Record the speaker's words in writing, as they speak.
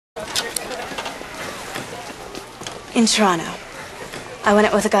In Toronto. I went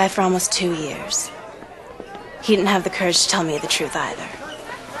out with a guy for almost 2 years. He didn't have the courage to tell me the truth either.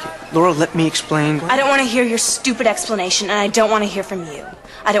 Laurel, let me explain. I don't want to hear your stupid explanation, and I don't want to hear from you.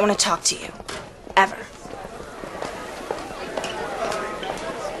 I don't want to talk to you. Ever.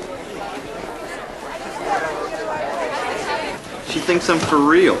 She thinks I'm for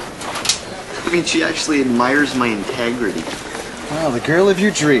real. I mean, she actually admires my integrity. Well, the girl of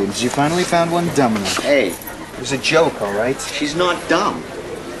your dreams. You finally found one dumb enough. Hey. It was a joke, all right? She's not dumb.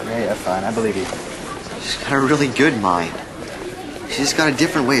 Yeah, fine. I believe you. She's got a really good mind. She's just got a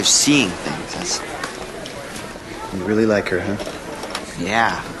different way of seeing things. You really like her, huh?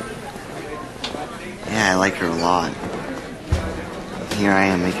 Yeah. Yeah, I like her a lot. Here I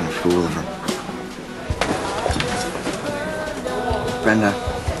am making a fool of her. Brenda,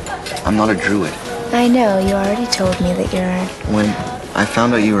 I'm not a druid. I know, you already told me that you aren't. When I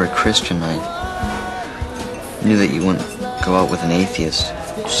found out you were a Christian, I knew that you wouldn't go out with an atheist,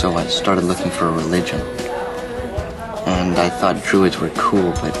 so I started looking for a religion. And I thought druids were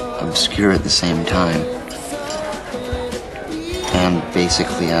cool, but obscure at the same time. And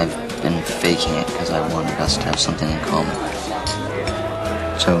basically, I've been faking it because I wanted us to have something in common.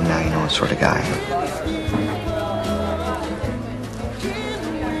 So now you know what sort of guy I am.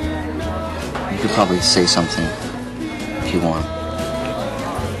 You could probably say something if you want.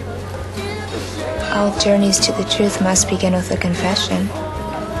 All journeys to the truth must begin with a confession.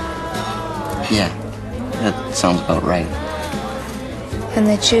 Yeah, that sounds about right. And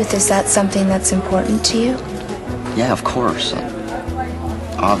the truth, is that something that's important to you? Yeah, of course.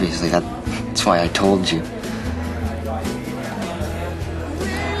 Obviously, that's why I told you.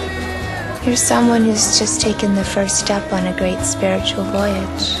 You're someone who's just taken the first step on a great spiritual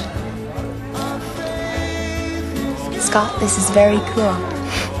voyage. Scott, this is very cool.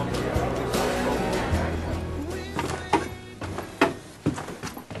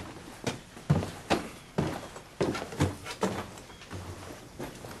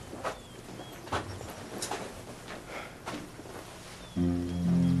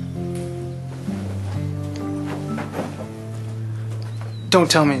 Don't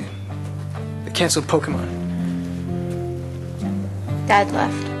tell me. They canceled Pokemon. Dad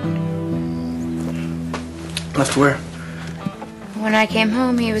left. Left where? When I came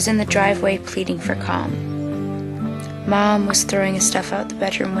home, he was in the driveway pleading for calm. Mom was throwing his stuff out the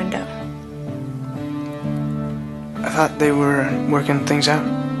bedroom window. I thought they were working things out.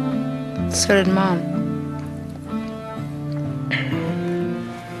 So did Mom.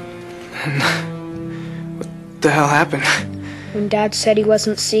 What the hell happened? When Dad said he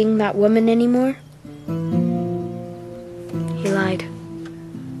wasn't seeing that woman anymore, he lied.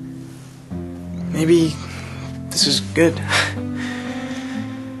 Maybe this is good.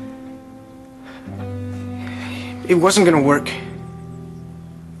 It wasn't gonna work.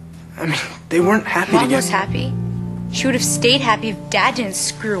 I mean, they weren't happy Mom together. was happy. She would have stayed happy if Dad didn't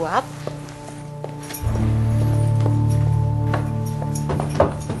screw up.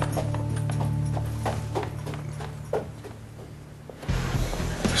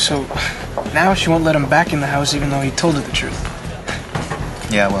 So now she won't let him back in the house even though he told her the truth.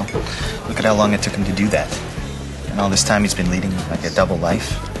 Yeah, well, look at how long it took him to do that. And all this time he's been leading like a double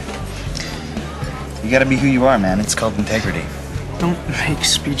life. You gotta be who you are, man. It's called integrity. Don't make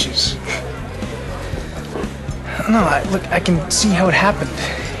speeches. No, look, I can see how it happened.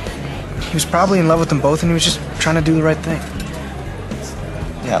 He was probably in love with them both and he was just trying to do the right thing.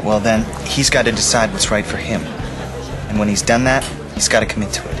 Yeah, well then, he's got to decide what's right for him. And when he's done that, he's got to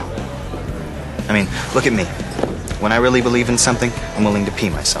commit to it. I mean, look at me. When I really believe in something, I'm willing to pee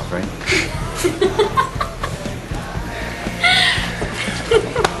myself, right?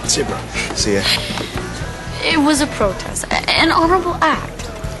 See you, bro. See ya. It was a protest, an honorable act.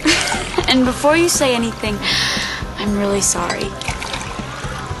 And before you say anything, I'm really sorry.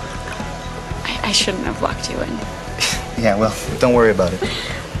 I shouldn't have locked you in. Yeah, well, don't worry about it.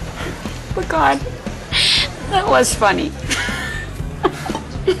 But God, that was funny.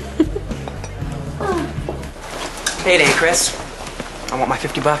 Hey, Chris. I want my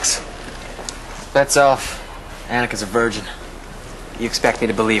 $50. Bet's off. Anika's a virgin. You expect me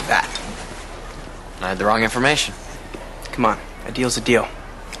to believe that? I had the wrong information. Come on, a deal's a deal.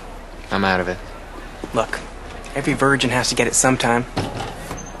 I'm out of it. Look, every virgin has to get it sometime.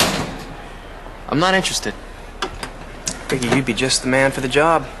 I'm not interested. Figure you'd be just the man for the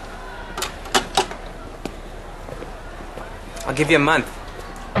job. I'll give you a month.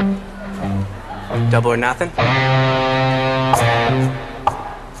 Double or nothing?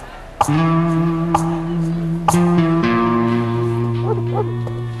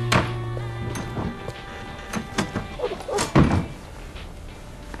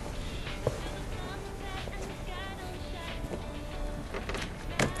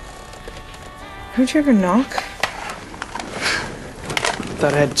 Don't you ever knock?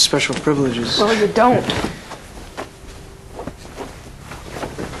 Thought I had special privileges. Well, you don't.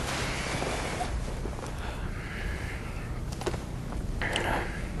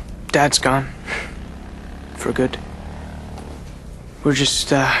 Dad's gone. For good. We're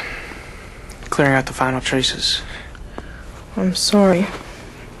just, clearing out the final traces. I'm sorry,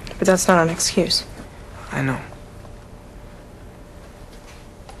 but that's not an excuse. I know.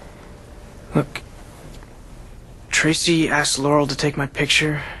 Look, Tracy asked Laurel to take my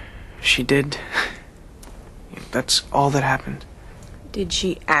picture. She did. That's all that happened. Did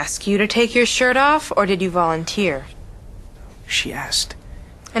she ask you to take your shirt off, or did you volunteer? She asked.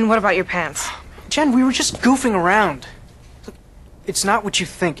 And what about your pants? Jen, we were just goofing around. Look, it's not what you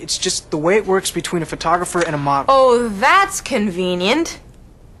think. It's just the way it works between a photographer and a model. Oh, that's convenient.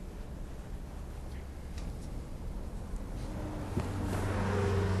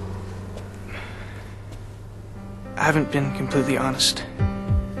 I haven't been completely honest.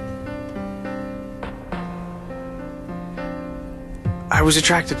 I was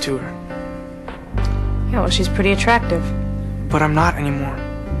attracted to her. Yeah, well, she's pretty attractive. But I'm not anymore.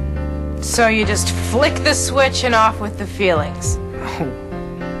 So you just flick the switch and off with the feelings? No.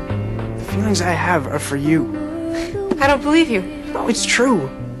 The feelings I have are for you. I don't believe you. No, it's true.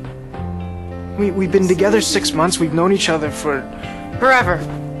 We've been together 6 months. We've known each other for... forever.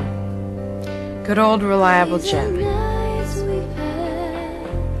 Good old reliable Jen.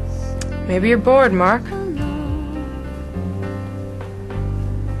 Maybe you're bored, Mark.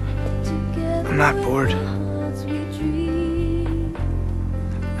 I'm not bored.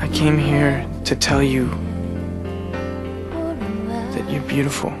 I came here to tell you that you're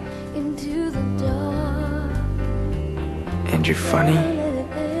beautiful. And you're funny.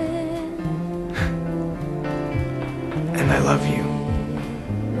 And I love you.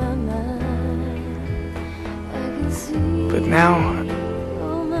 But now, I'm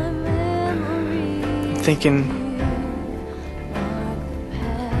thinking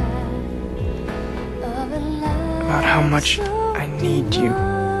about how much I need you.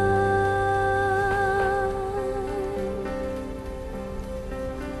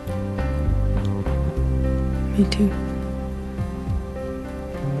 Me too.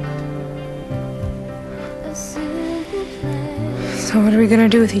 So what are we gonna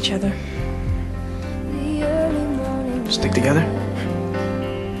do with each other? Stick together?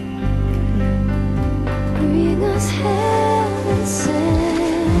 Bring us heaven sent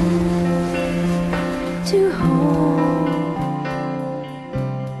to home.